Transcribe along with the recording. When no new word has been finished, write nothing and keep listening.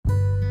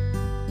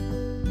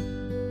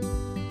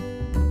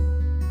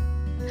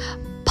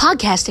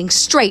Podcasting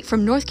straight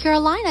from North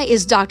Carolina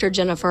is Dr.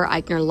 Jennifer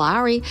Eichner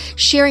Lowry,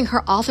 sharing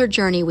her author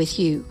journey with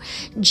you.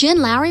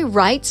 Jen Lowry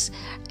Writes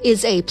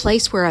is a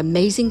place where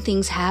amazing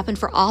things happen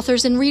for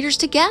authors and readers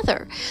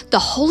together. The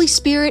Holy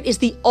Spirit is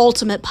the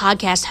ultimate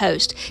podcast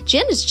host.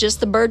 Jen is just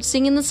the bird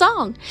singing the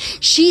song.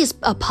 She is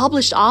a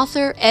published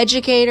author,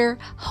 educator,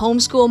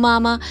 homeschool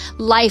mama,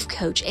 life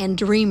coach, and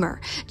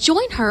dreamer.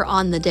 Join her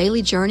on the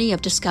daily journey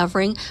of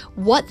discovering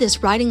what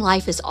this writing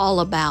life is all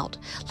about.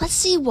 Let's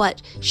see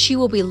what she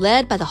will be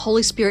led by the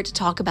Holy Spirit to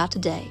talk about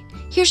today.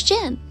 Here's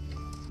Jen.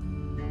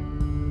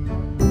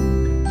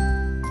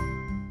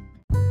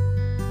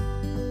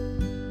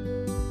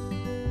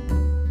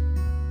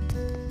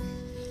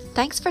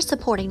 Thanks for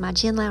supporting my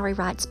Jen Lowry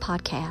Writes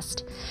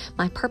podcast.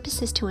 My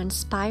purpose is to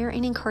inspire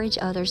and encourage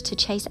others to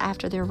chase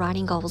after their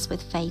writing goals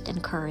with faith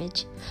and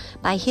courage.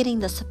 By hitting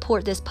the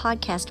support this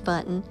podcast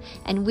button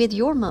and with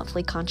your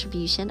monthly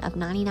contribution of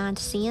 99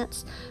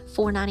 cents,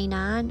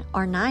 $4.99,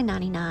 or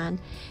 $9.99,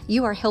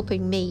 you are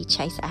helping me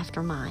chase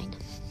after mine.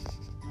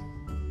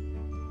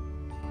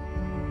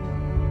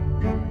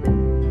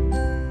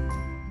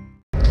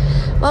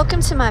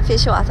 Welcome to my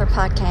official author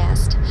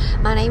podcast.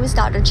 My name is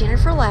Dr.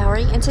 Jennifer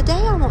Lowry, and today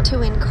I want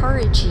to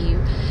encourage you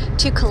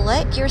to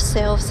collect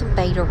yourself some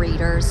beta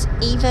readers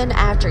even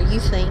after you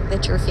think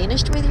that you're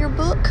finished with your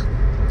book.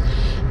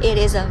 It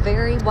is a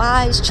very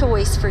wise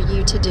choice for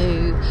you to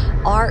do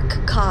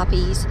ARC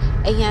copies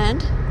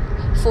and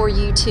for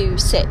you to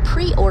set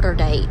pre-order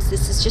dates.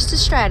 This is just a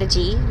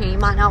strategy. You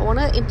might not want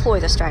to employ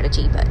the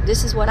strategy, but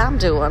this is what I'm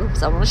doing,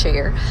 so I want to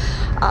share.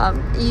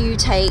 You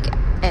take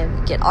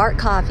and get ARC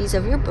copies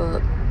of your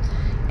book,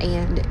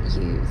 and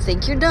you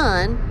think you're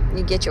done.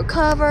 You get your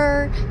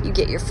cover, you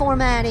get your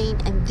formatting,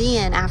 and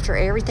then after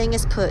everything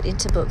is put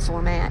into book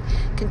format,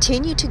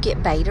 continue to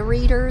get beta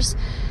readers,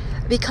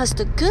 because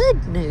the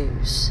good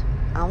news,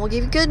 I will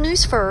give you good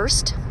news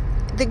first.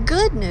 The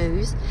good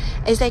news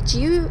is that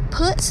you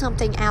put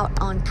something out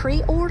on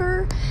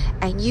pre-order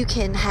and you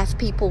can have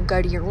people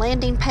go to your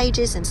landing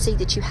pages and see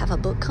that you have a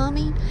book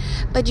coming,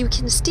 but you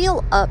can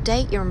still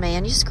update your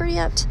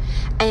manuscript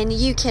and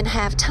you can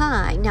have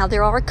time. Now,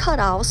 there are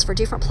cutoffs for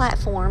different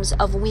platforms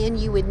of when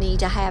you would need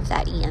to have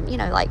that in,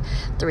 like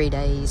 3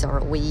 days or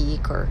a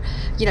week, or,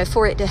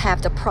 for it to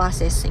have the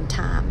processing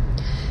time.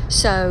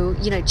 So,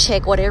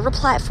 check whatever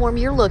platform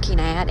you're looking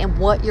at and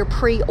what your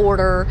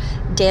pre-order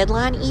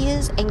deadline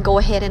is, and go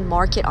ahead and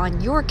mark it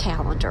on your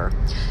calendar.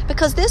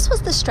 Because this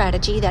was the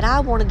strategy that I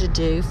wanted to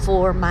do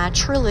for my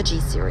trilogy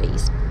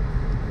series.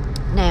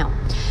 Now,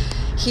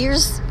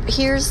 here's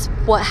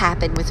what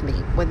happened with me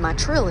with my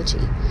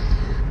trilogy.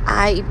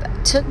 I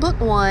took book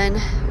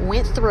 1,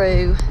 went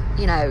through,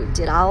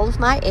 did all of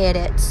my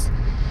edits,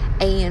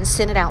 and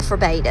sent it out for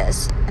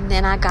betas. And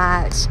then I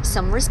got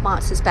some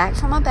responses back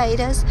from my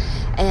betas,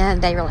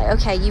 and they were like,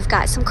 okay, you've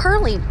got some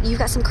curly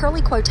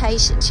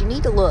quotations. You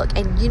need to look.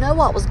 And you know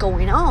what was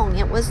going on?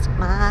 It was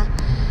my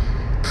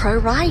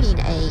pro-writing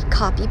a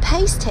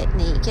copy-paste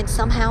technique and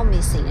somehow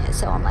missing it.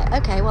 So I'm like,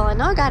 okay, well, I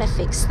know I got to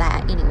fix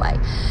that anyway.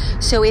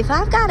 So if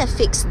I've got to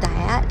fix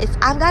that, if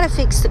I've got to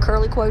fix the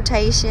curly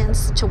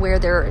quotations to where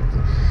they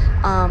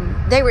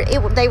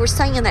were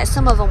saying that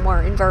some of them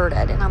were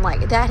inverted, and I'm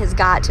like, that has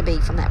got to be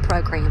from that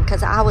program,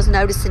 because I was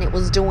noticing it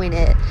was doing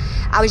it.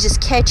 I was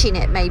just catching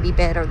it maybe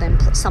better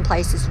than some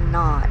places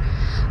not.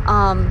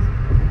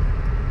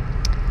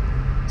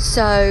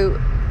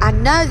 So I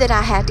know that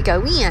I had to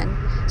go in.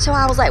 So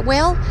I was like,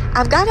 well,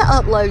 I've got to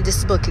upload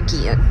this book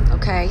again,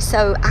 okay?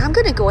 So I'm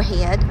going to go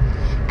ahead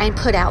and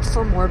put out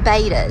for more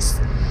betas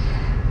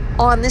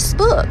on this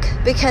book,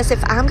 because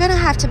if I'm going to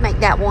have to make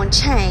that one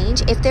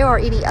change, if there are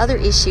any other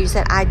issues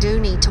that I do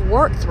need to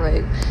work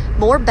through,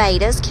 more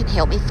betas can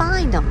help me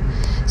find them.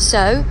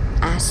 So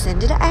I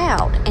send it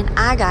out, and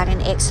I got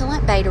an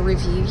excellent beta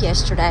review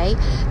yesterday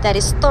that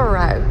is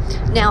thorough.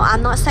 Now,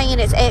 I'm not saying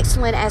it's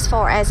excellent as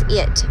far as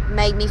it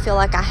made me feel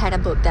like I had a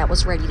book that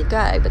was ready to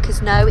go,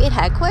 because no, it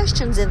had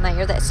questions in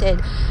there that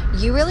said,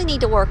 you really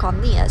need to work on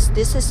this.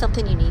 This is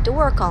something you need to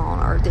work on,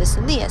 or this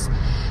and this.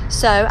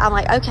 So I'm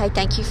like, okay,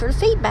 thank you for the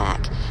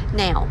feedback.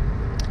 Now,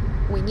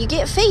 when you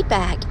get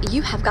feedback,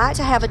 you have got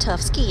to have a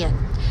tough skin.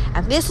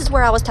 And this is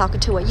where I was talking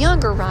to a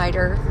younger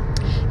writer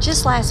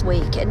just last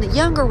week, and the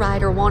younger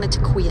writer wanted to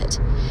quit,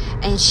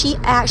 and she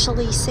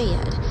actually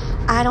said,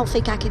 I don't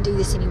think I can do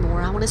this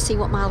anymore. I want to see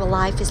what my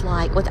life is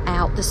like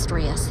without the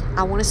stress.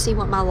 I want to see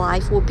what my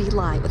life will be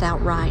like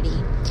without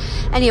writing.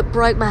 And it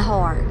broke my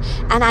heart.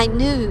 And I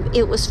knew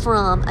it was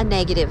from a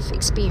negative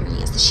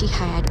experience that she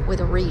had with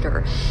a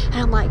reader. And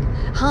I'm like,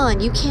 hon,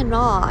 you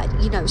cannot,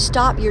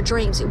 stop your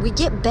dreams. We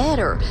get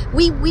better.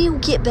 We will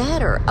get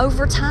better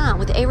over time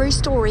with every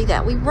story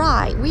that we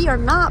write. We are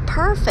not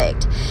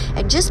perfect.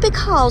 And just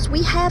because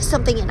we have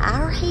something in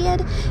our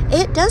head,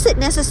 it doesn't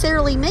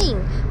necessarily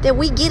mean that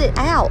we get it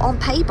out on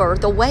paper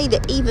the way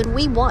that even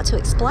we want to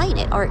explain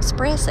it or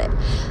express it.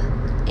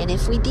 And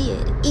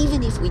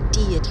even if we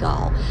did,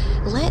 y'all,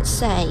 let's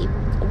say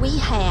we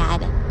had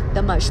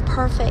the most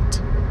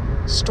perfect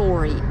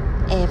story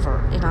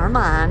ever in our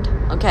mind,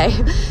 okay?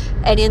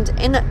 And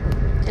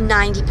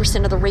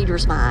 90% of the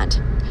reader's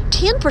mind.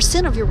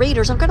 10% of your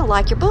readers are going to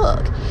like your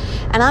book.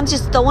 And I'm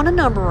just throwing a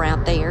number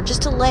out there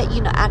just to let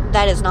you know.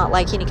 That is not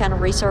like any kind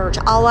of research.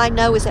 All I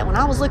know is that when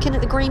I was looking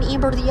at the Green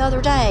Ember the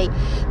other day,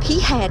 he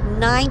had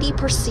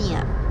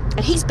 90%.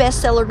 And he's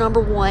bestseller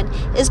number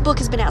 1. His book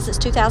has been out since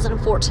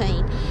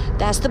 2014.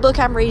 That's the book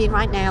I'm reading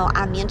right now.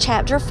 I'm in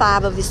chapter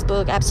 5 of this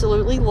book.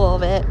 Absolutely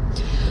love it.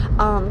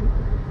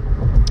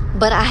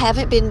 But I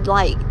haven't been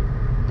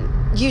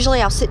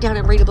usually I'll sit down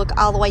and read a book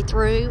all the way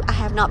through. I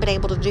have not been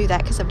able to do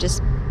that because I'm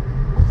just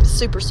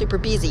super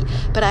busy.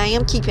 But I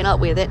am keeping up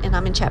with it, and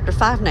I'm in chapter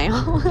 5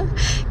 now.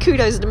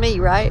 Kudos to me,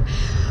 right?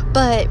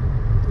 But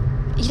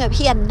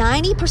he had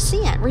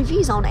 90%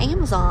 reviews on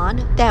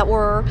Amazon that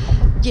were,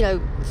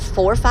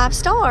 4 or 5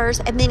 stars,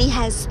 and then he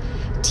has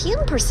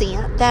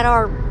 10% that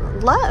are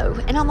low.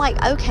 And I'm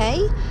like,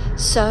 okay,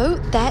 so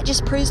that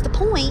just proves the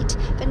point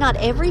that not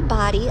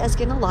everybody is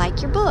going to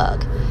like your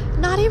book.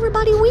 Not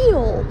everybody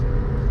will.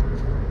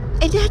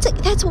 And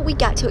that's what we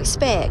got to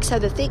expect. So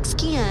the thick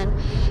skin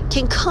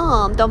can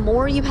come the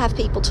more you have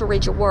people to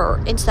read your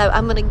work. And so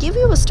I'm going to give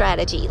you a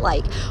strategy.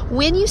 Like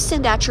when you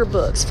send out your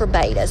books for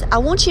betas, I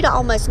want you to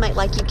almost make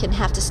like you can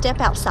have to step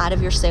outside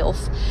of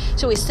yourself.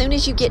 So as soon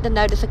as you get the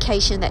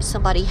notification that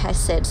somebody has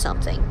said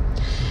something,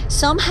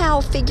 somehow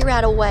figure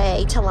out a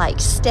way to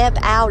step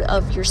out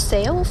of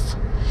yourself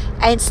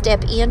and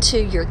step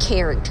into your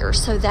character.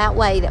 So that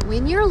way that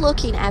when you're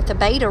looking at the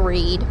beta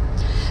read,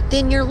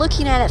 then you're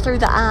looking at it through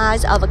the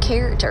eyes of a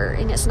character,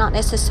 and it's not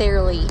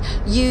necessarily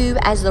you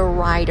as the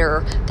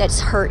writer that's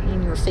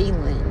hurting your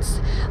feelings.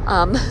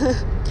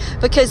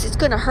 Because it's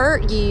going to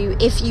hurt you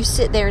if you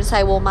sit there and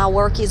say, well, my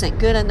work isn't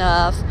good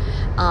enough.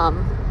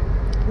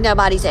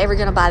 Nobody's ever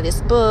going to buy this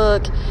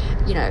book.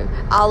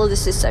 All of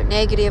this is so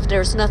negative.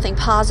 There's nothing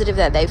positive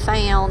that they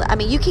found. I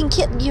mean, you can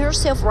get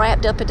yourself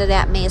wrapped up into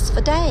that mess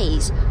for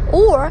days.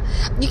 Or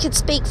you could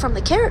speak from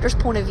the character's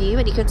point of view,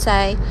 and you could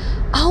say,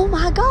 oh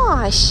my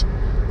gosh,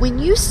 when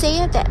you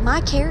said that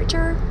my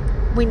character,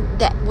 when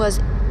that was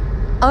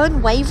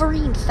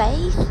unwavering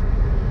faith,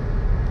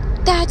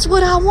 that's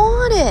what I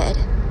wanted.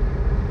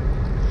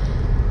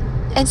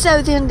 And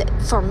so then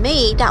for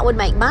me, that would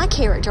make my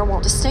character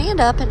want to stand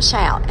up and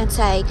shout and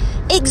say,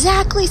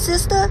 exactly,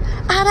 sister,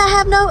 I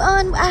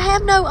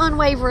have no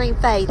unwavering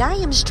faith. I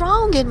am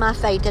strong in my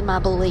faith and my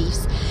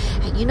beliefs.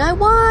 And you know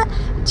what?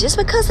 Just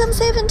because I'm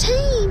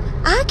 17,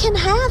 I can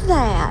have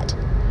that.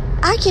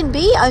 I can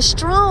be a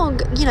strong,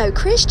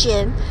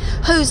 Christian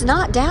who's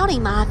not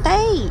doubting my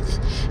faith.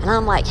 And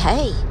I'm like,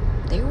 hey,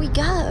 there we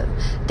go.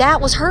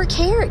 That was her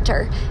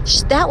character.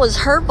 That was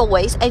her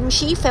voice, and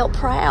she felt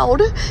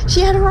proud. She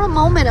had her own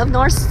moment of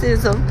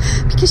narcissism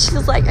because she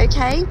was like,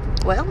 okay,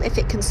 well, if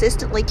it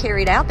consistently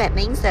carried out, that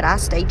means that I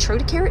stayed true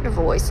to character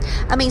voice.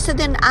 I mean, so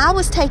then I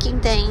was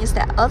taking things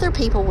that other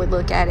people would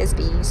look at as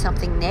being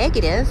something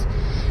negative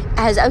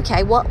as,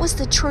 okay, what was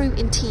the true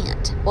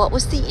intent? What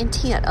was the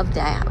intent of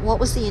that? What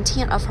was the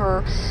intent of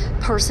her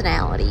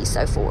personality,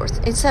 so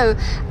forth? And so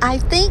I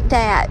think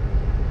that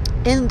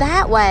in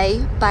that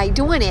way, by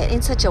doing it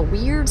in such a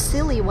weird,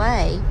 silly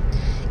way,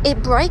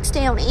 it breaks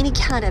down any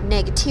kind of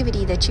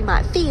negativity that you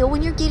might feel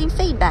when you're getting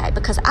feedback.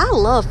 Because I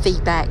love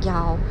feedback,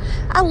 y'all.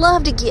 I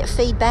love to get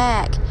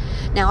feedback.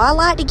 Now, I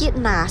like to get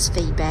nice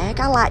feedback.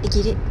 I like to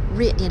get it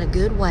written in a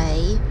good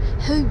way.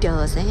 Who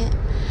doesn't?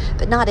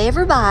 But not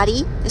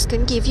everybody that's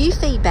going to give you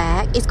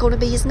feedback is going to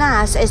be as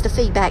nice as the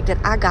feedback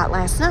that I got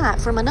last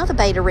night from another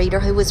beta reader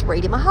who was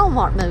reading my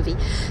Hallmark movie.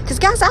 Because,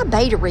 guys, I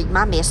beta read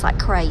my mess like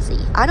crazy.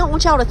 I don't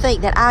want y'all to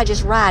think that I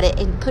just write it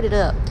and put it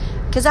up.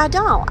 Because I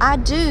don't. I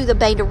do the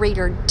beta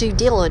reader due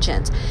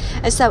diligence.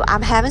 And so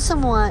I'm having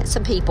some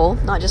people,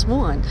 not just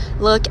one,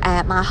 look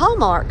at my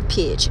Hallmark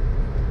pitch.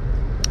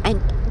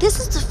 And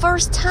this is the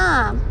first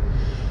time,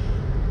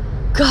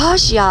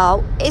 gosh,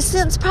 y'all, it's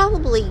since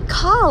probably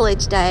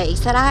college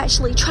days that I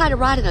actually try to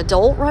write an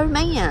adult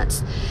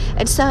romance.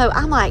 And so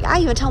I'm like, I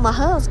even told my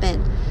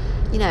husband,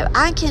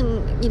 I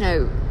can,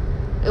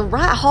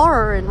 write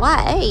horror and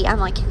YA. I'm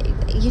like,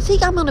 you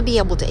think I'm going to be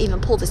able to even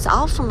pull this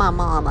off from my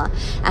mama?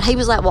 And he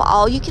was like, well,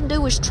 all you can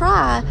do is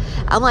try.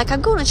 I'm like,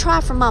 I'm going to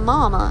try from my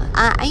mama.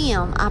 I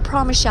am. I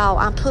promise y'all,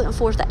 I'm putting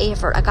forth the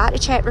effort. I got to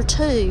chapter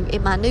 2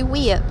 in my new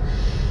whip.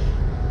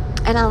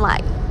 And I'm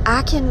like,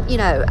 I can,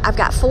 I've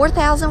got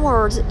 4,000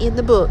 words in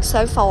the book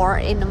so far.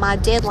 And my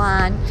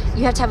deadline,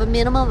 you have to have a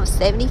minimum of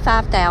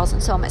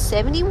 75,000. So I'm at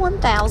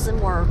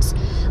 71,000 words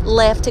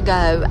left to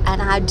go.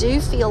 And I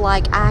do feel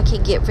like I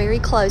can get very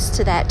close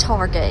to that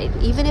target.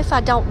 Even if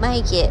I don't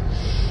make it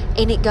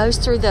and it goes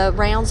through the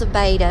rounds of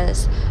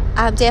betas,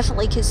 I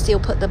definitely can still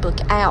put the book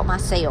out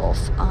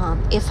myself.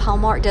 If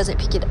Hallmark doesn't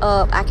pick it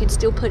up, I can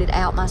still put it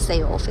out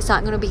myself. It's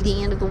not going to be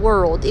the end of the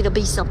world. It'll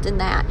be something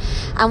that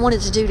I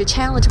wanted to do to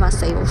challenge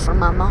myself from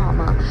my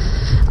mama.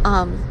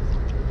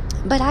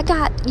 But I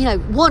got,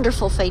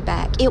 wonderful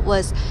feedback. It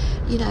was,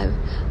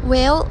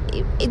 well,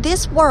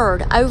 this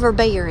word,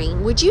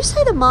 overbearing, would you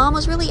say the mom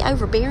was really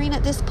overbearing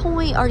at this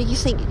point? Or do you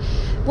think,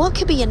 what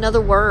could be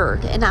another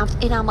word? And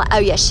I'm like, oh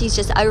yeah, she's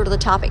just over the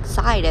top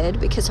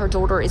excited because her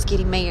daughter is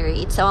getting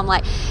married. So I'm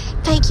like,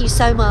 thank you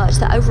so much.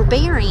 The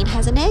overbearing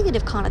has a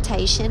negative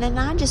connotation, and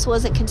I just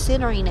wasn't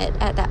considering it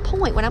at that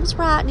point. When I was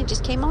writing, it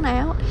just came on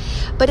out.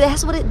 But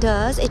that's what it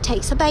does. It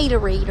takes a beta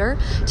reader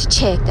to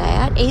check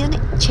that, and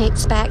it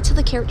checks back to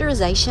the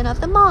characterization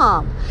of the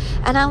mom.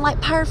 And I'm like,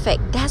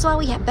 perfect. That's why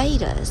we have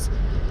betas.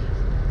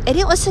 And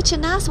it was such a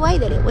nice way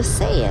that it was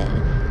said.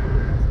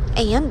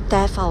 And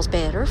that falls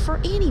better for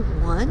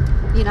anyone,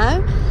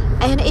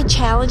 and it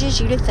challenges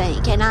you to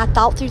think. And I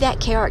thought through that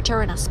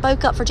character, and I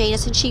spoke up for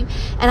Janice,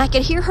 and I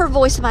could hear her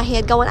voice in my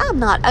head going, I'm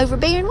not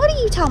overbearing. What are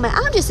you talking about?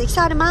 I'm just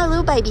excited my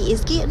little baby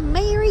is getting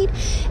married,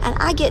 and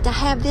I get to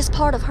have this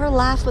part of her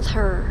life with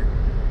her.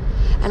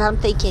 And I'm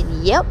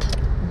thinking, yep,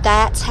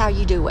 that's how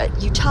you do it.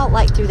 You talk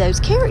like through those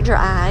character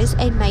eyes,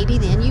 and maybe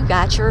then you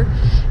got your,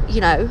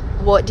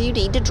 what do you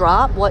need to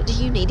drop? What do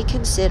you need to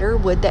consider?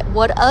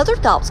 What other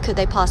thoughts could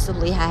they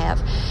possibly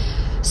have?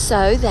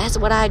 So that's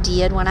what I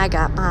did when I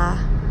got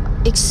my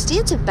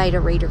extensive beta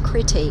reader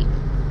critique.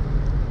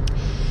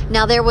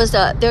 Now there was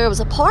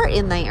a part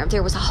in there.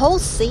 There was a whole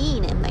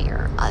scene in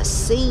there.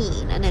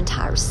 An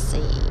entire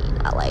scene,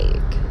 like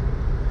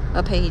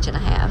a page and a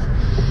half,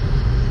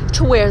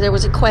 to where there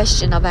was a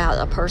question about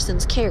a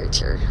person's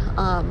character.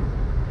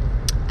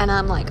 And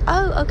I'm like,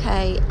 oh,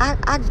 okay,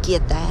 I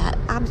get that.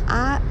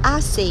 I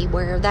see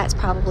where that's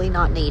probably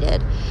not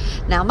needed.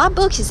 Now, my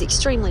book is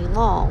extremely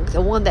long,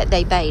 the one that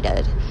they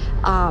baited.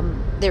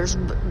 There's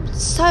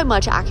so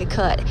much I could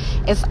cut.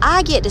 If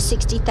I get to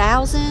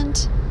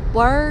 60,000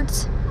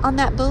 words on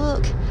that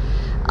book,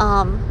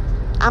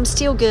 I'm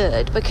still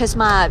good, because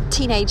my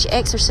Teenage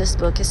Exorcist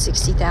book is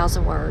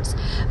 60,000 words.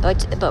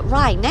 But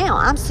right now,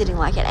 I'm sitting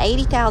like at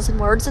 80,000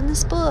 words in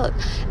this book.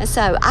 And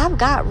so I've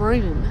got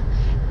room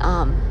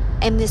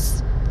and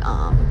this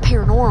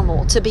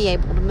paranormal to be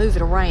able to move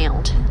it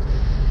around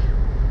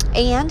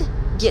and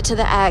get to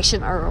the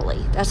action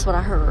early. That's what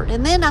I heard.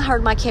 And then I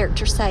heard my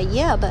character say,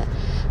 yeah, but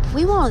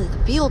we wanted the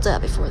build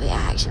up before the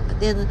action. But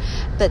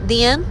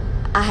then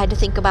I had to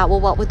think about, well,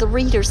 what would the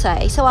reader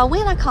say? So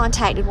I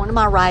contacted one of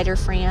my writer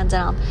friends,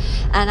 and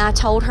I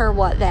told her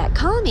what that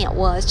comment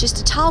was, just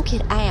to talk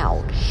it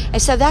out.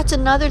 And so that's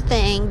another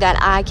thing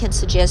that I can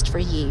suggest for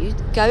you.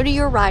 Go to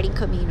your writing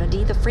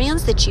community, the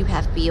friends that you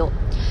have built,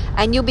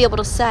 and you'll be able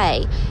to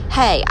say,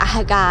 hey, I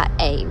have got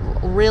a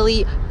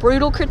really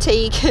brutal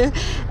critique,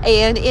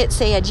 and it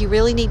said you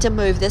really need to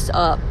move this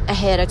up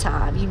ahead of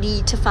time. You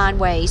need to find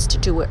ways to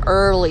do it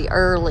early.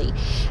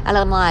 And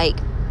I'm like,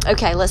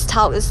 okay, let's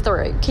talk this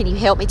through. Can you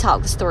help me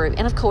talk this through?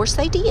 And of course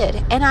they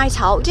did. And I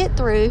talked it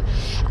through,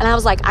 and I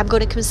was like, I'm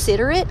going to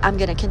consider it. I'm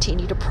going to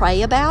continue to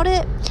pray about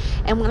it.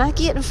 And when I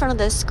get in front of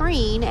the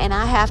screen and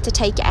I have to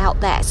take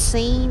out that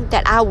scene,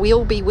 that I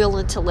will be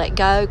willing to let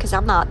go, because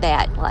I'm not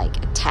that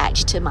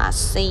attached to my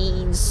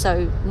scenes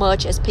so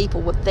much as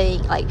people would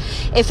think. Like,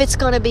 if it's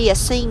going to be a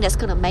scene that's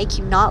going to make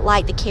you not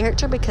like the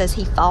character because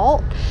he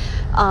fought,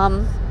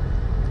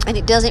 and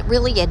it doesn't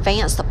really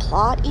advance the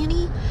plot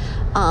any,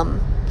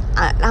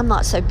 I'm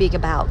not so big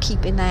about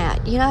keeping that,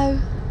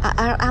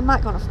 I'm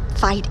not going to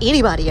fight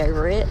anybody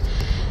over it,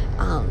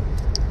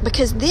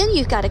 because then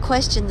you've got to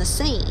question the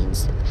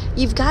scenes.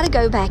 You've got to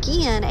go back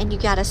in and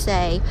you've got to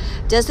say,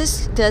 does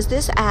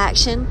this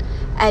action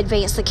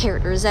advance the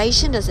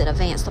characterization? Does it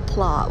advance the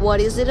plot?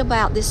 What is it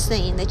about this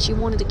scene that you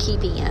wanted to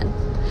keep in?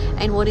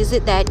 And what is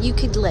it that you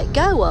could let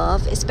go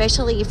of,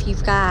 especially if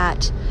you've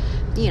got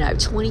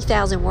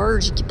 20,000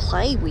 words you can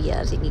play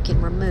with and you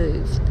can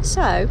remove.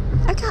 So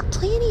I got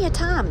plenty of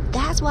time.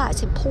 That's why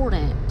it's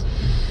important.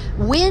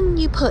 When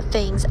you put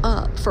things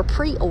up for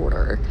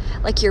pre-order,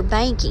 like your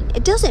banking,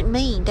 it doesn't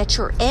mean that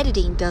your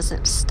editing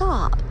doesn't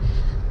stop.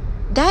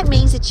 That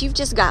means that you've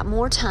just got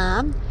more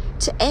time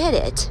to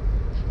edit.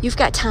 You've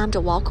got time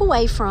to walk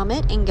away from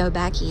it and go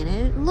back in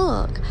it and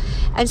look.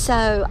 And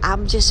so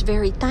I'm just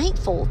very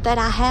thankful that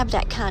I have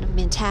that kind of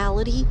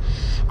mentality.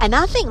 And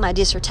I think my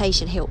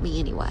dissertation helped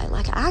me anyway.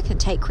 Like, I can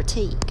take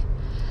critique.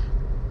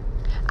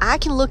 I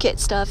can look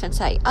at stuff and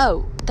say,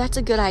 oh, that's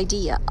a good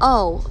idea.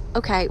 Oh,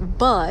 okay,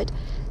 but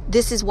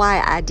this is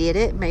why I did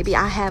it. Maybe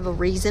I have a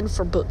reason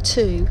for book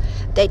 2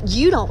 that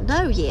you don't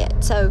know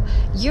yet. So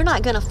you're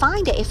not going to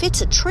find it. If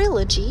it's a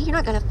trilogy, you're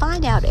not going to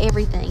find out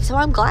everything. So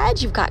I'm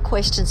glad you've got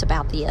questions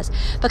about this,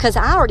 because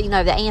I already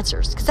know the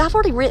answers, because I've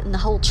already written the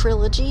whole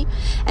trilogy.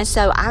 And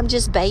so I'm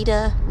just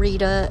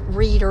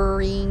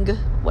readering,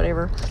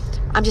 whatever.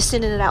 I'm just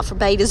sending it out for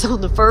betas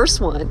on the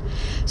first one.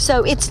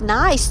 So it's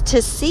nice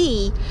to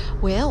see,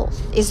 well,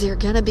 is there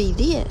going to be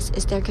this?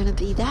 Is there going to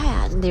be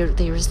that? And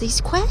there's these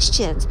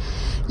questions.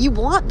 You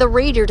want the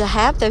reader to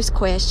have those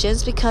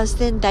questions, because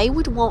then they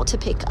would want to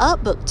pick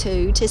up book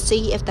 2 to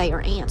see if they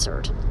are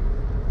answered.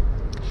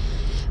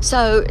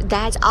 So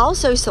that's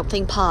also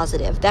something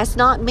positive. That's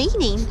not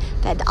meaning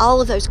that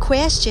all of those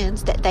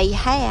questions that they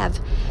have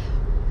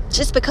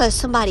just because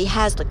somebody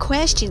has the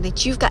question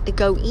that you've got to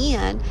go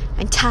in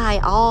and tie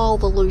all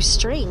the loose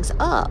strings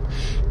up.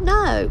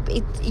 No,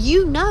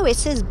 it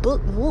says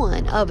book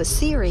 1 of a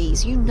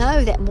series. You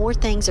know that more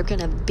things are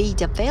going to be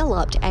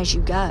developed as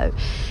you go.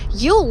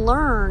 You'll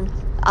learn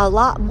a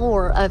lot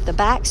more of the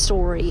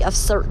backstory of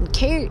certain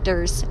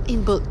characters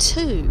in book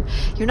 2.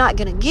 You're not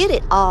going to get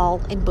it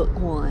all in book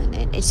 1,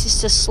 and it's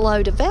just a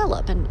slow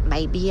develop. And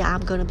maybe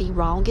I'm going to be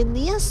wrong in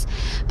this,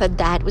 but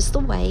that was the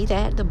way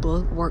that the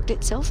book worked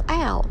itself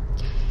out.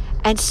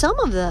 And some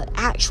of the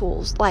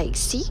actual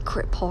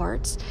secret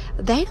parts,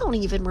 they don't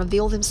even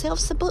reveal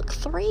themselves to book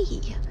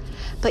 3.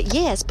 But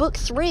yes, book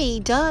 3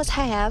 does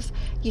have,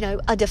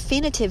 a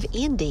definitive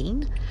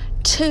ending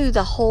to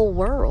the whole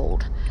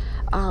world.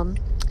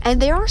 And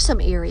there are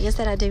some areas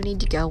that I do need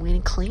to go in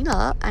and clean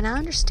up, and I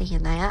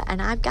understand that, and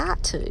I've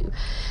got to.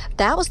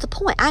 That was the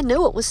point. I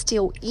knew it was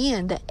still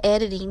in the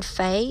editing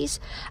phase.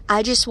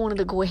 I just wanted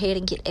to go ahead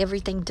and get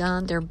everything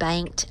done. They're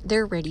banked.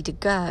 They're ready to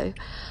go.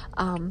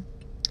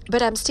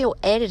 But I'm still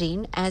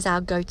editing as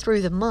I go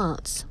through the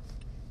months.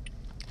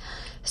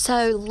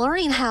 So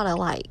learning how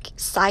to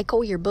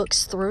cycle your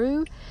books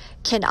through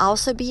can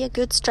also be a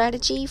good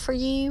strategy for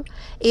you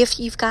if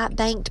you've got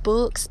banked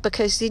books,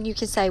 because then you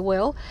can say,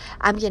 well,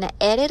 I'm going to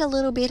edit a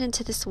little bit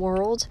into this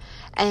world,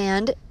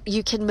 and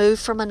you can move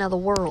from another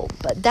world.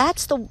 But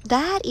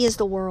that is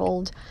the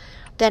world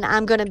that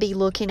I'm going to be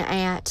looking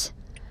at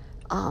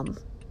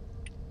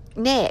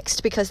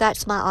next, because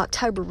that's my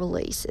October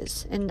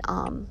releases and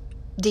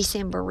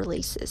December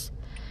releases.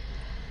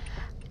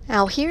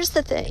 Now, here's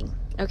the thing,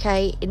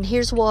 okay? And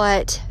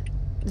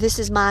this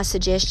is my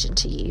suggestion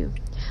to you.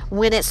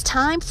 When it's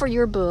time for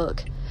your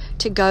book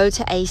to go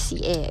to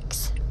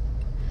ACX,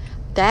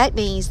 that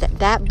means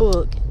that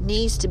book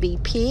needs to be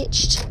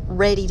pitched,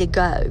 ready to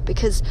go,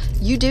 because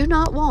you do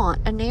not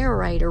want a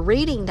narrator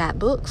reading that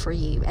book for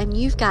you, and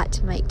you've got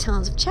to make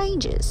tons of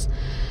changes.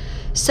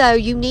 So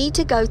you need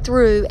to go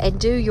through and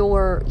do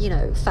your,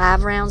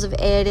 5 rounds of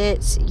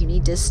edits. You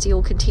need to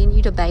still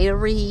continue to beta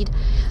read.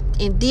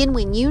 And then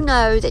when you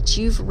know that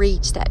you've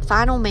reached that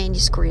final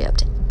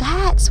manuscript,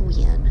 that's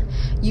when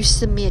you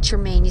submit your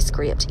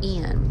manuscript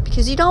in.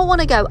 Because you don't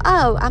want to go,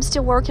 oh, I'm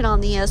still working on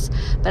this,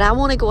 but I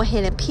want to go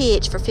ahead and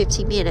pitch for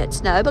 15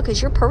 minutes. No,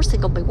 because your person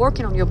going to be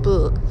working on your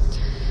book.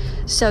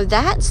 So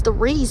that's the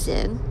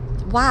reason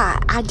why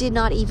I did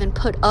not even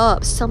put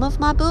up some of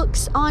my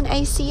books on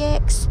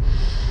ACX.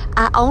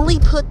 I only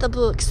put the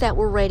books that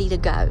were ready to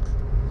go.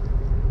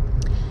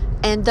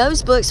 And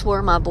those books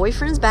were My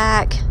Boyfriend's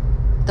Back,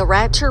 The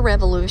Rapture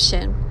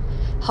Revolution,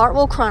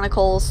 Hartwell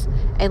Chronicles,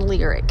 and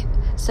Lyric.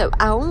 So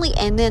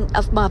and then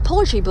of my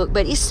poetry book,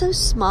 but it's so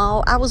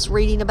small. I was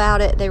reading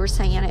about it. They were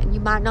saying it, and you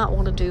might not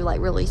want to do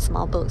really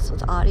small books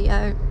with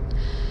audio.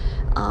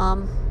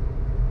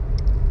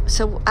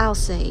 So I'll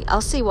see.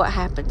 I'll see what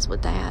happens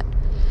with that.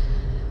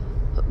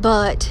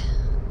 But,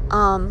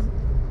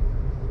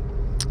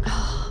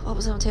 what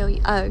was I going to tell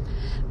you? Oh,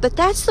 but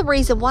that's the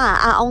reason why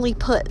I only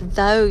put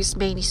those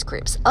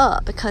manuscripts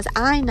up, because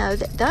I know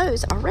that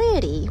those are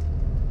ready.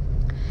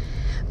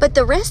 But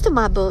the rest of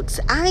my books,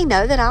 I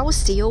know that I was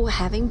still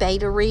having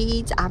beta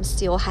reads. I'm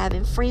still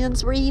having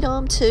friends read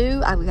them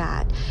too. I've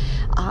got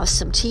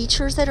some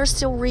teachers that are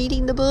still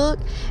reading the book.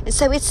 And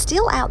so it's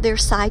still out there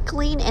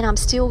cycling, and I'm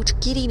still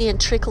getting in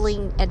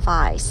trickling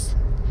advice.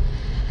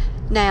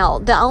 Now,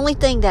 the only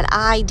thing that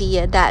I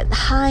did, that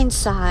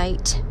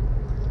hindsight,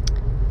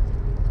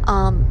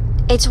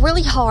 it's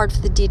really hard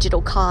for the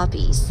digital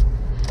copies.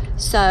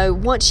 So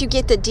once you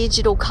get the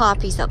digital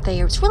copies up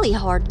there, it's really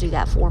hard to do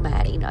that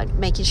formatting,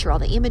 making sure all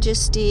the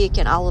images stick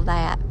and all of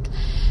that.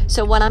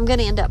 So what I'm going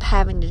to end up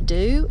having to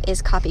do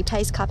is copy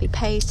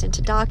paste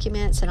into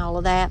documents and all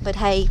of that. But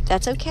hey,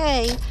 that's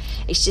okay.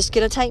 It's just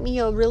going to take me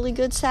a really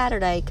good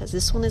Saturday, because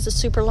this one is a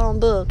super long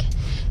book,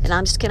 and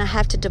I'm just going to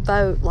have to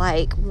devote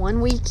one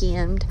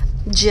weekend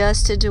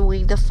just to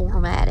doing the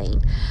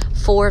formatting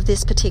for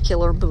this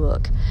particular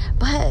book.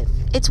 But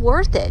it's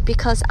worth it,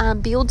 because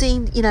I'm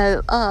building,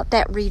 up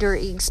that reader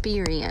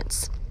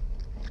experience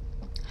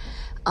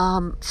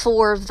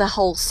for the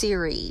whole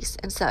series.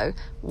 And so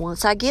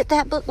once I get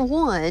that book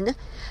 1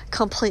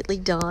 completely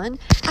done,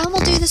 I'm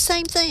going to do the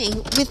same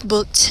thing with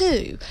book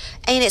 2.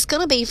 And it's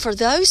going to be for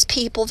those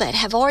people that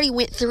have already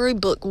went through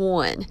book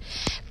 1.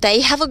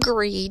 They have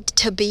agreed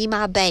to be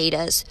my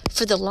betas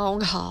for the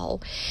long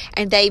haul.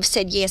 And they've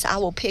said, yes, I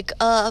will pick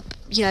up,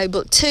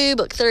 book 2,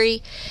 book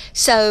 3.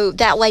 So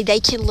that way they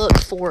can look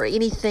for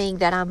anything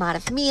that I might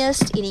have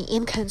missed, any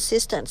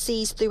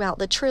inconsistencies throughout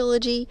the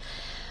trilogy.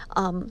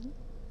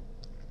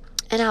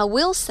 And I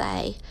will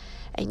say,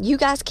 and you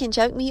guys can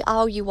joke me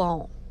all you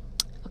want,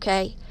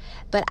 okay?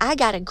 But I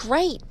got a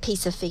great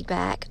piece of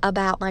feedback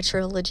about my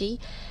trilogy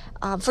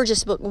for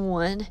just book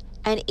 1.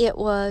 And it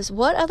was,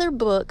 what other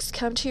books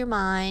come to your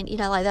mind?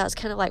 That was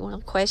kind of one of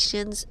the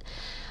questions.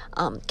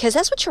 Because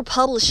that's what your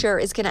publisher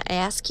is going to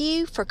ask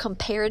you for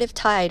comparative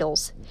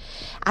titles.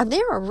 And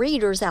there are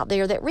readers out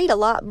there that read a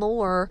lot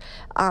more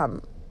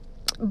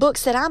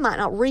books that I might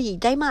not read.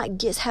 They might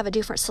have a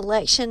different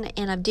selection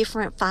and a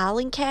different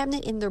filing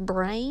cabinet in their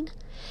brain.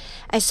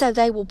 And so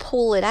they will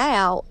pull it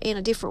out in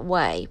a different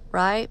way,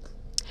 right?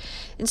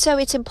 And so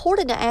it's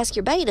important to ask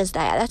your betas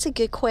that. That's a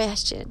good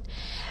question.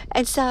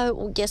 And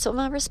so guess what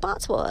my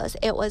response was?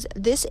 It was,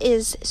 this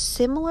is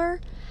similar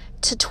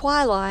to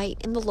Twilight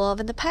in the love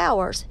and the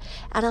powers.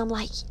 And I'm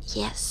like,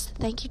 yes,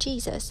 thank you,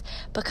 Jesus.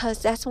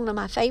 Because that's one of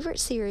my favorite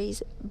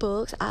series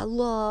books. I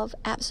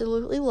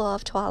absolutely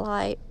love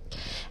Twilight.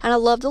 And I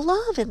love the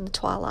love in the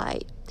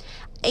Twilight.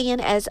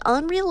 And as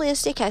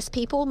unrealistic as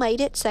people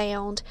made it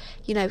sound,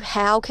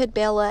 how could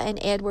Bella and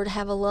Edward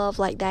have a love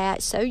like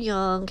that so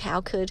young? How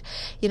could,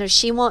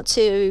 she want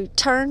to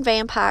turn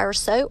vampire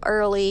so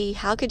early?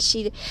 How could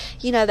she,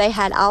 they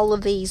had all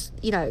of these,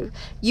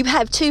 you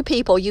have two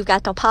people. You've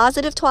got the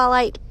positive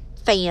Twilight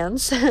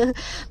fans,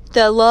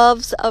 the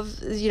lovers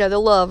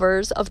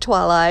of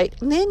Twilight.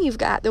 And then you've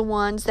got the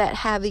ones that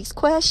have these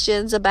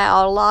questions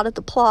about a lot of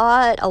the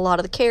plot, a lot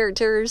of the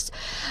characters,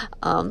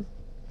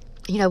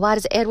 why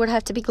does Edward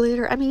have to be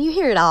glitter? I mean, you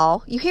hear it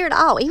all. You hear it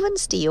all, even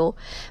still,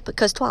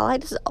 because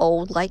Twilight is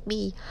old like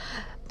me.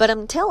 But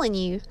I'm telling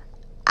you,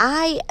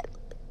 I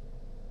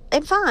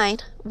am fine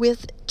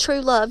with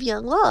true love,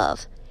 young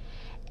love.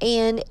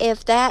 And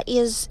if that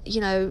is,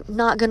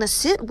 not going to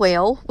sit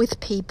well with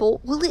people,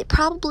 well, it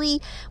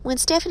probably, when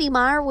Stephenie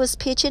Meyer was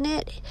pitching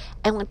it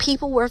and when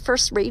people were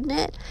first reading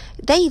it,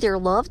 they either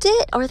loved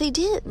it or they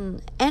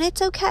didn't. And it's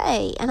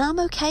okay. And I'm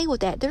okay with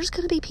that. There's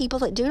going to be people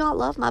that do not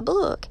love my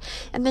book.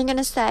 And they're going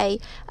to say,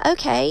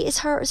 okay,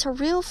 it's her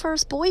real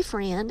first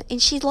boyfriend and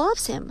she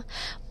loves him.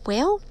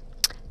 Well,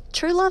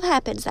 true love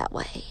happens that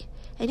way.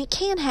 And it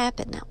can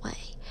happen that way.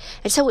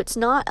 And so it's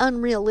not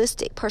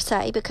unrealistic per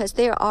se, because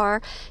there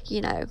are,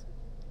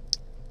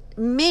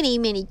 many,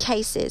 many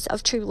cases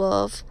of true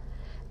love.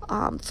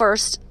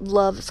 First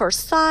love at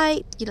first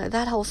sight,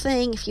 that whole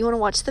thing. If you want to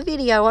watch the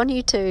video on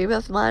YouTube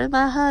of one of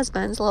my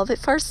husband's love at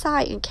first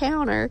sight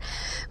encounter,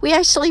 we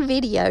actually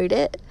videoed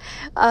it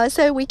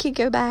so we could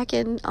go back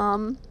and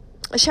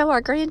show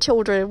our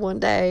grandchildren one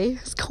day,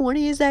 as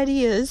corny as that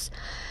is.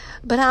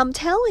 But I'm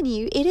telling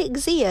you, it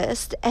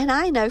exists, and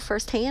I know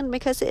firsthand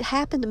because it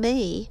happened to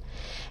me.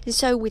 And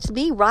so with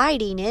me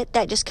writing it,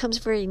 that just comes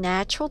very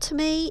natural to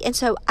me. And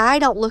so I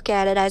don't look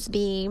at it as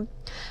being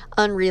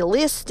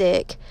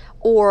unrealistic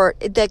or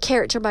the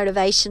character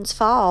motivations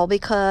fall,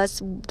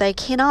 because they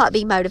cannot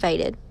be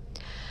motivated,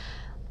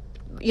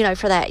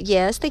 for that.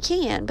 Yes, they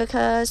can,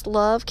 because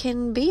love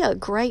can be a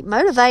great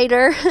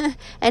motivator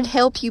and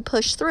help you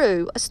push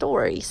through a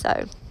story.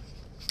 So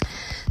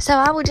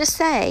I would just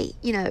say,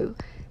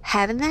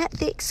 having that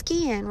thick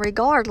skin,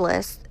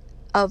 regardless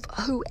of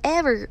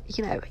whoever,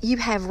 you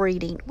have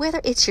reading, whether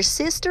it's your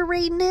sister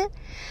reading it,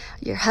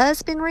 your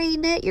husband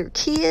reading it, your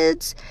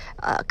kids,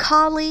 a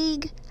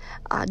colleague,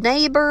 a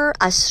neighbor,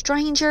 a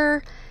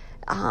stranger,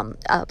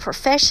 a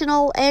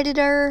professional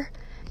editor,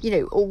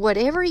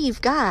 whatever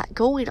you've got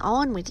going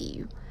on with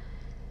you,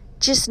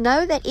 just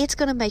know that it's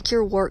going to make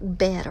your work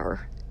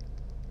better.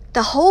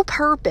 The whole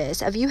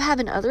purpose of you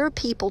having other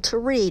people to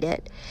read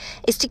it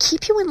is to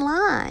keep you in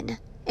line.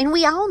 And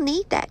we all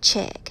need that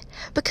check,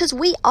 because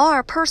we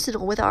are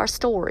personal with our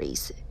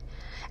stories.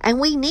 And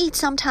we need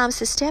sometimes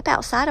to step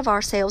outside of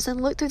ourselves and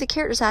look through the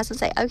character's eyes and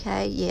say,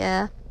 okay,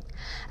 yeah,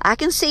 I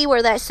can see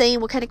where that scene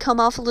will kind of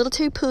come off a little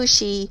too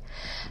pushy.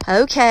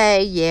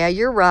 Okay, yeah,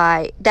 you're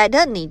right. That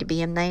doesn't need to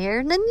be in there.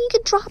 And then you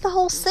can drop the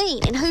whole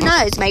scene. And who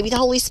knows, maybe the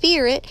Holy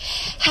Spirit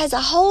has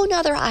a whole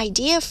nother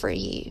idea for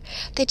you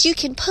that you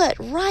can put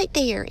right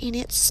there in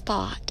its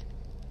spot.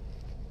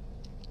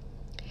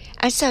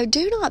 And so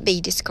do not be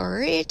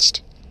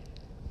discouraged.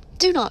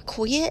 Do not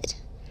quit.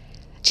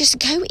 Just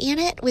go in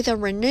it with a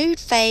renewed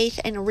faith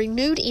and a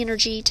renewed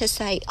energy to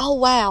say, oh,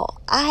 wow,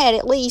 I had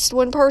at least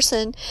one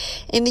person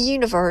in the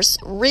universe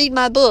read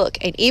my book.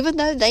 And even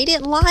though they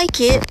didn't like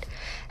it,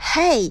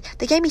 hey,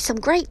 they gave me some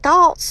great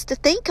thoughts to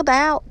think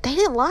about. They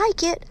didn't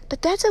like it,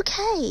 but that's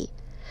okay.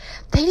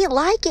 They didn't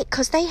like it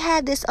because they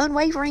had this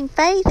unwavering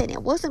faith and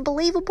it wasn't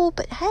believable.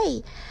 But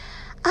hey,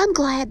 I'm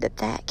glad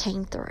that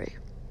came through.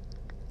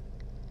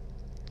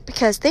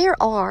 Because there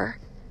are,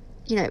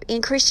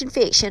 in Christian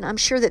fiction, I'm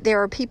sure that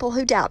there are people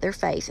who doubt their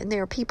faith, and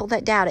there are people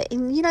that doubt it.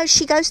 And,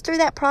 she goes through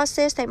that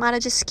process. They might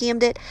have just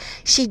skimmed it.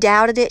 She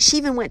doubted it. She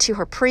even went to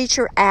her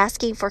preacher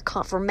asking for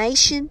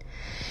confirmation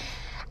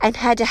and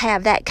had to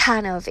have that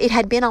it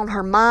had been on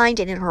her mind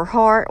and in her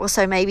heart. Well,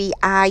 so maybe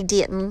I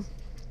didn't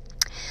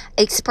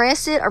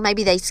express it, or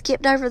maybe they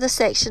skipped over the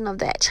section of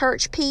that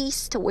church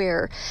piece to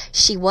where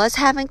she was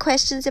having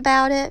questions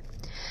about it.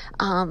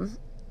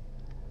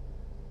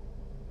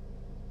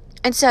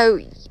 And so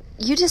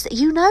you just,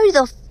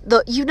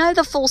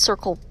 the full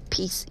circle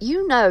piece.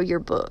 You know your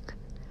book.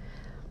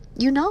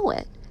 You know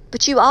it.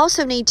 But you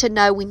also need to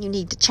know when you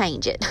need to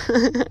change it.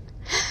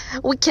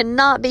 We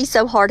cannot be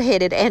so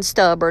hard-headed and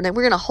stubborn, and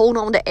we're going to hold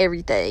on to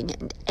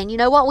everything. And you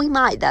know what? We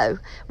might, though.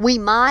 We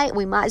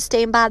might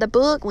stand by the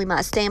book. We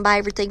might stand by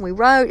everything we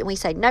wrote, and we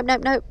say,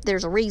 nope.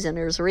 There's a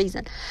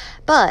reason.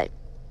 But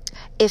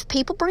if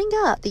people bring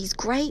up these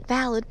great,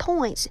 valid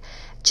points,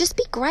 just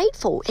be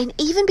grateful, and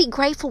even be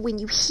grateful when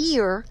you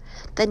hear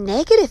the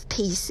negative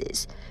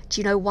pieces.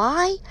 Do you know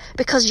why?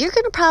 Because you're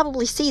going to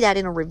probably see that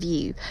in a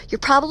review. You're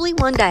probably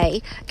one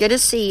day going to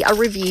see a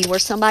review where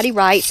somebody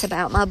writes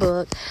about my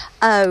book,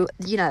 oh,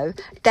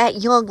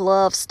 that young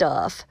love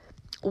stuff.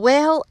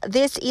 Well,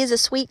 this is a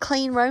sweet,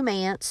 clean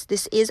romance.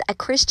 This is a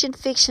Christian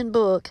fiction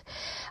book.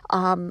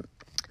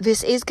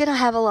 This is going to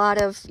have a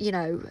lot of,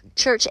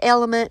 church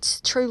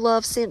elements, true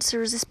love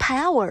sensors. It's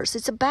powers.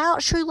 It's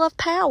about true love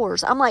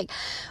powers. I'm like,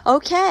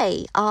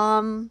 okay,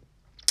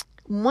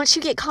 once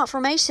you get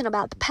confirmation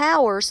about the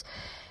powers,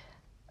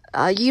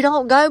 you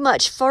don't go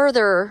much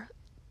further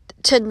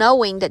to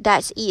knowing that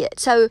that's it.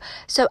 So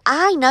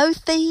I know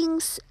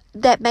things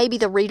that maybe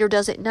the reader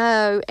doesn't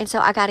know, and so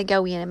I got to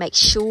go in and make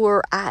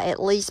sure I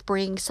at least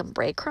bring some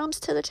breadcrumbs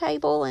to the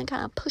table and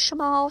kind of push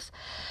them off,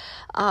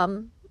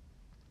 and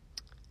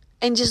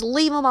just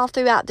leave them all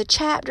throughout the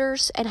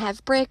chapters and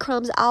have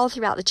breadcrumbs all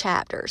throughout the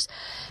chapters,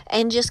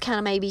 and just kind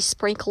of maybe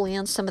sprinkle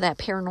in some of that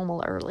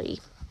paranormal early.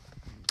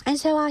 And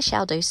so I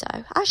shall do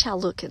so. I shall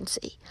look and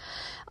see.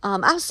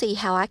 I'll see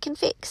how I can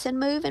fix and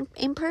move and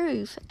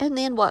improve. And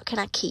then what can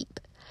I keep?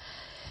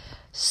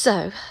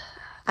 So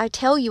I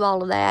tell you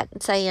all of that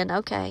and saying,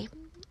 okay,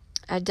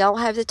 I don't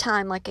have the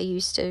time like I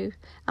used to.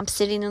 I'm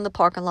sitting in the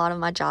parking lot of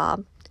my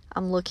job.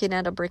 I'm looking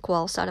at a brick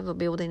wall side of a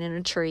building and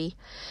a tree.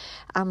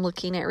 I'm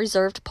looking at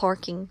reserved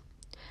parking.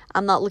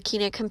 I'm not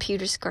looking at a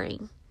computer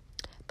screen.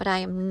 But I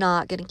am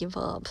not going to give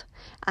up.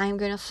 I am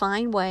going to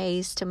find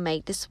ways to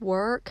make this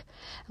work.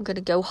 I'm going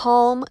to go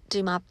home,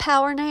 do my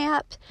power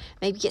nap,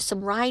 maybe get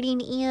some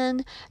writing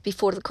in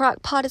before the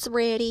crock pot is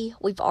ready.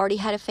 We've already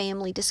had a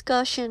family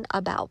discussion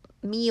about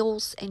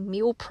meals and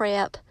meal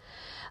prep.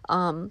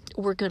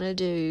 We're going to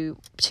do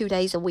 2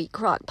 days a week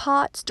crock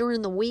pots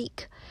during the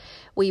week.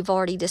 We've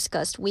already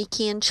discussed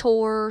weekend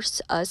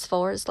chores as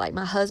far as like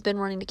my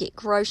husband running to get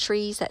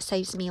groceries. That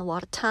saves me a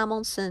lot of time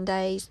on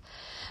Sundays.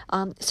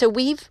 So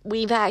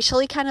we've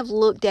actually kind of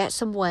looked at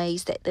some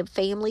ways that the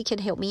family can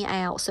help me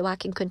out so I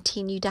can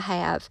continue to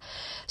have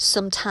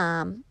some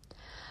time.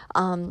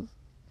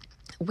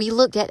 We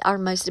looked at our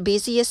most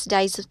busiest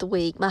days of the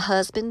week. My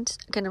husband's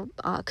going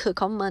to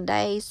cook on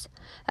Mondays.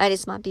 That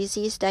is my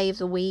busiest day of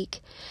the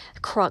week.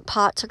 Crock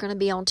pots are going to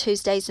be on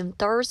Tuesdays and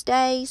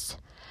Thursdays.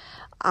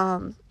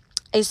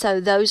 And so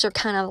those are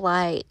kind of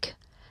like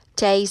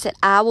days that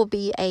I will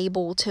be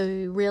able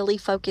to really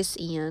focus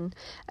in.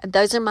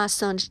 Those are my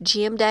son's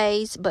gym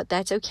days, but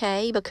that's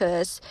okay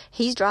because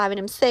he's driving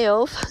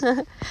himself.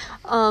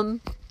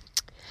 And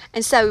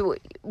so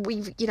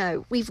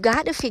we've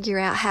got to figure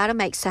out how to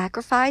make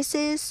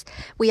sacrifices.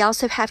 We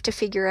also have to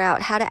figure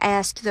out how to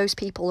ask those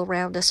people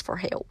around us for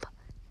help.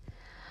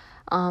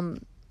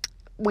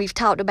 We've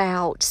talked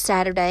about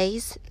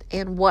Saturdays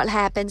and what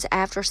happens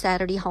after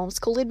Saturday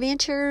homeschool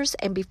adventures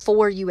and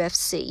before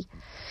UFC.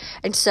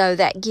 And so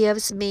that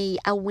gives me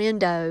a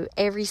window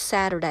every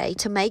Saturday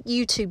to make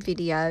YouTube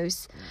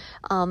videos.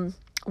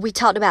 We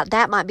talked about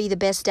that might be the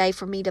best day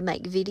for me to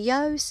make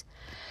videos.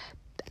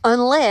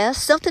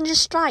 Unless something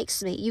just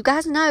strikes me. You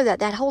guys know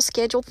that whole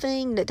schedule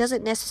thing that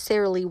doesn't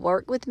necessarily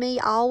work with me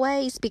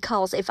always,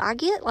 because if I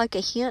get like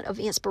a hint of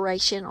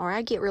inspiration or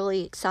I get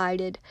really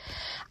excited,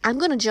 I'm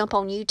going to jump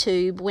on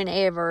YouTube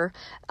whenever.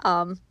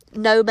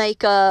 No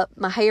makeup,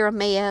 my hair a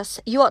mess.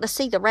 You ought to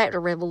see the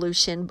Raptor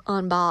Revolution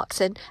unbox.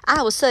 And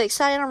I was so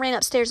excited. I ran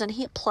upstairs and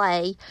hit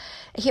play,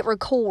 hit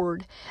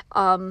record,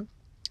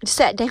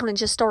 sat down and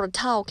just started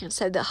talking.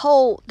 So the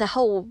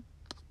whole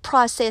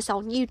process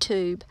on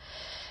YouTube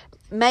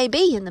may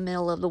be in the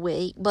middle of the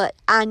week, but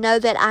I know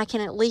that I can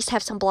at least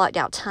have some blocked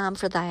out time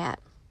for that.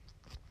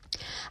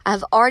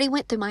 I've already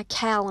went through my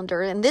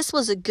calendar, and this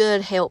was a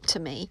good help to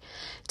me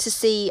to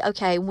see,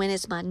 okay, when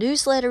is my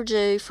newsletter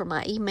due for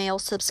my email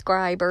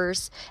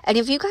subscribers? And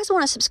if you guys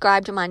want to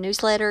subscribe to my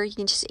newsletter, you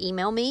can just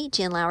email me,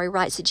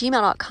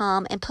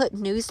 JenLowryWrites@gmail.com, and put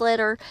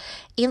newsletter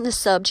in the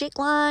subject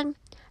line.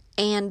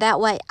 And that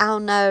way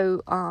I'll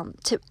know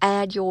to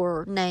add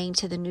your name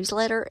to the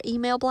newsletter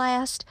email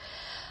blast.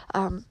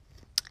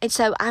 And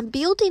so I'm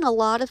building a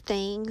lot of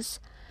things.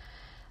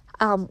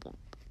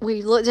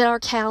 We looked at our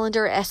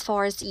calendar as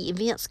far as the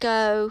events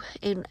go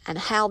and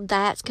how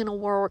that's going to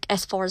work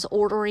as far as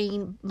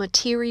ordering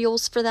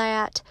materials for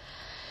that.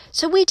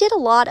 So we did a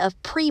lot of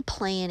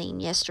pre-planning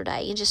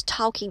yesterday and just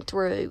talking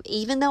through.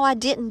 Even though I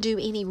didn't do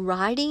any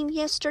writing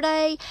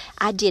yesterday,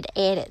 I did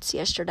edits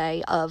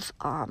yesterday of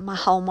my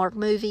Hallmark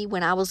movie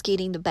when I was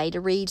getting the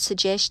beta read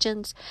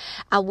suggestions.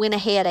 I went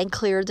ahead and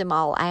cleared them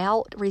all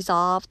out,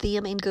 resolved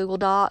them in Google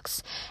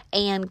Docs,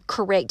 and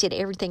corrected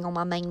everything on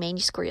my main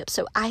manuscript.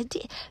 So I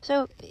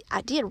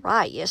did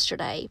write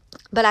yesterday,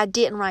 but I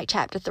didn't write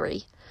chapter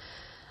 3.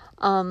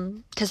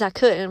 Because I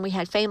couldn't, we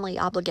had family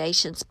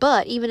obligations.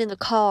 But even in the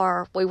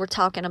car, we were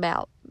talking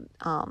about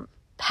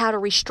how to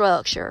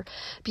restructure.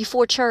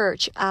 Before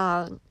church,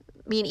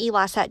 me and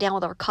Eli sat down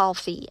with our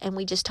coffee, and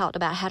we just talked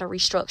about how to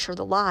restructure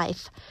the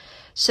life,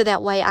 so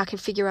that way I could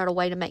figure out a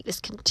way to make this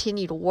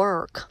continue to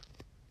work.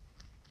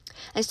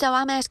 And so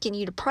I'm asking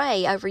you to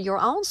pray over your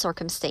own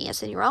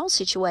circumstance and your own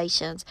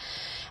situations,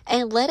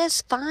 and let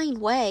us find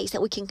ways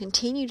that we can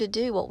continue to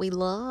do what we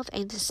love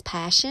and this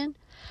passion.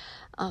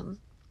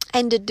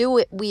 and to do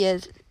it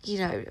with,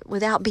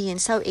 without being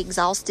so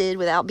exhausted,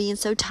 without being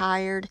so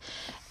tired,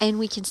 and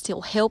we can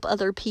still help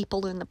other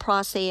people in the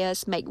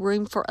process, make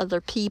room for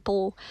other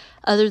people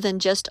other than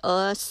just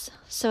us.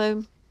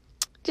 So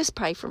just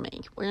pray for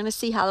me. We're going to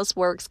see how this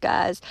works,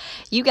 guys.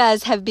 You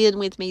guys have been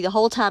with me the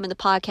whole time in the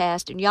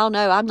podcast, and y'all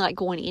know I'm not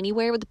going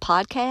anywhere with the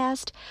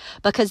podcast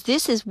because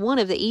this is one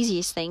of the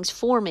easiest things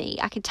for me.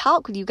 I can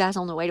talk with you guys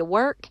on the way to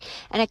work,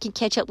 and I can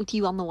catch up with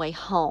you on the way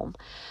home.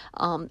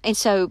 And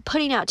so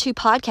putting out 2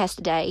 podcasts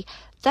a day,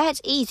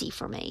 that's easy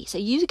for me. So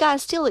you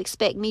guys still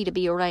expect me to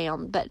be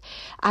around, but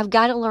I've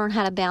got to learn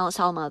how to balance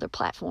all my other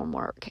platform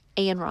work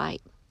and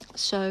write.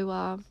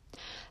 So,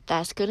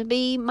 that's going to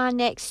be my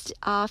next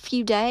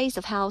few days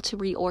of how to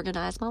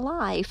reorganize my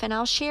life. And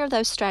I'll share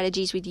those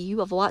strategies with you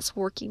of what's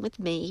working with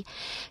me.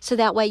 So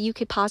that way you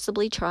could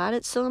possibly try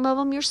some of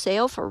them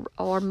yourself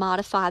or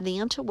modify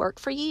them to work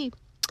for you.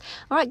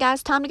 All right,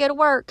 guys, time to go to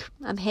work.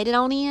 I'm headed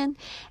on in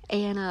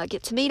and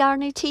get to meet our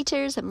new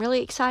teachers. I'm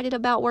really excited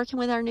about working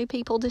with our new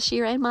people this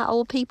year and my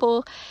old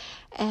people.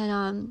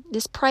 And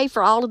just pray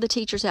for all of the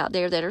teachers out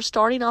there that are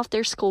starting off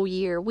their school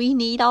year. We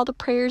need all the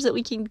prayers that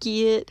we can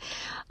get.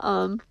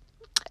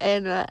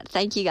 And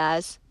thank you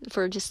guys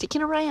for just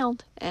sticking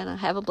around, and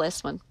have a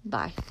blessed one.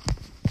 Bye.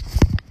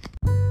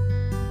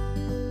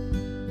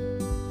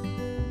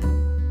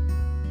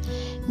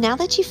 Now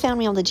that you found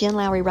me on the Jen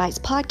Lowry Writes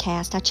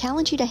podcast, I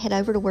challenge you to head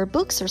over to where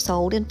books are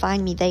sold and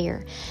find me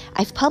there.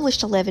 I've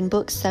published 11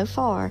 books so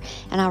far,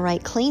 and I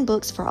write clean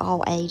books for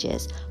all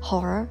ages.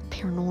 Horror,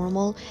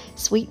 paranormal,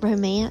 sweet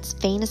romance,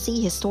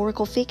 fantasy,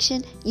 historical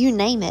fiction, you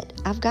name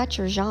it. I've got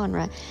your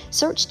genre.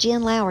 Search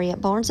Jen Lowry at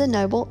Barnes &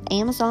 Noble,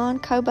 Amazon,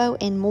 Kobo,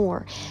 and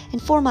more.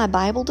 And for my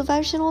Bible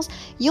devotionals,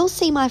 you'll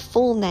see my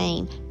full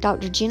name,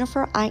 Dr.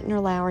 Jennifer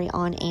Eichner Lowry,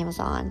 on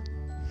Amazon.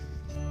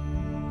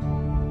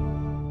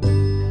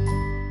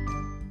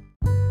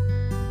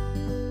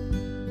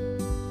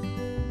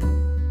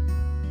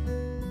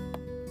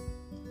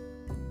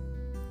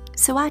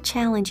 So I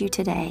challenge you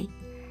today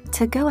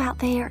to go out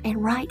there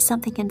and write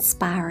something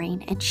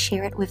inspiring and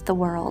share it with the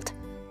world.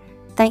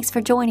 Thanks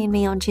for joining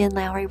me on Jen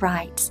Lowry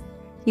Writes.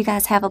 You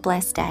guys have a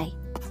blessed day.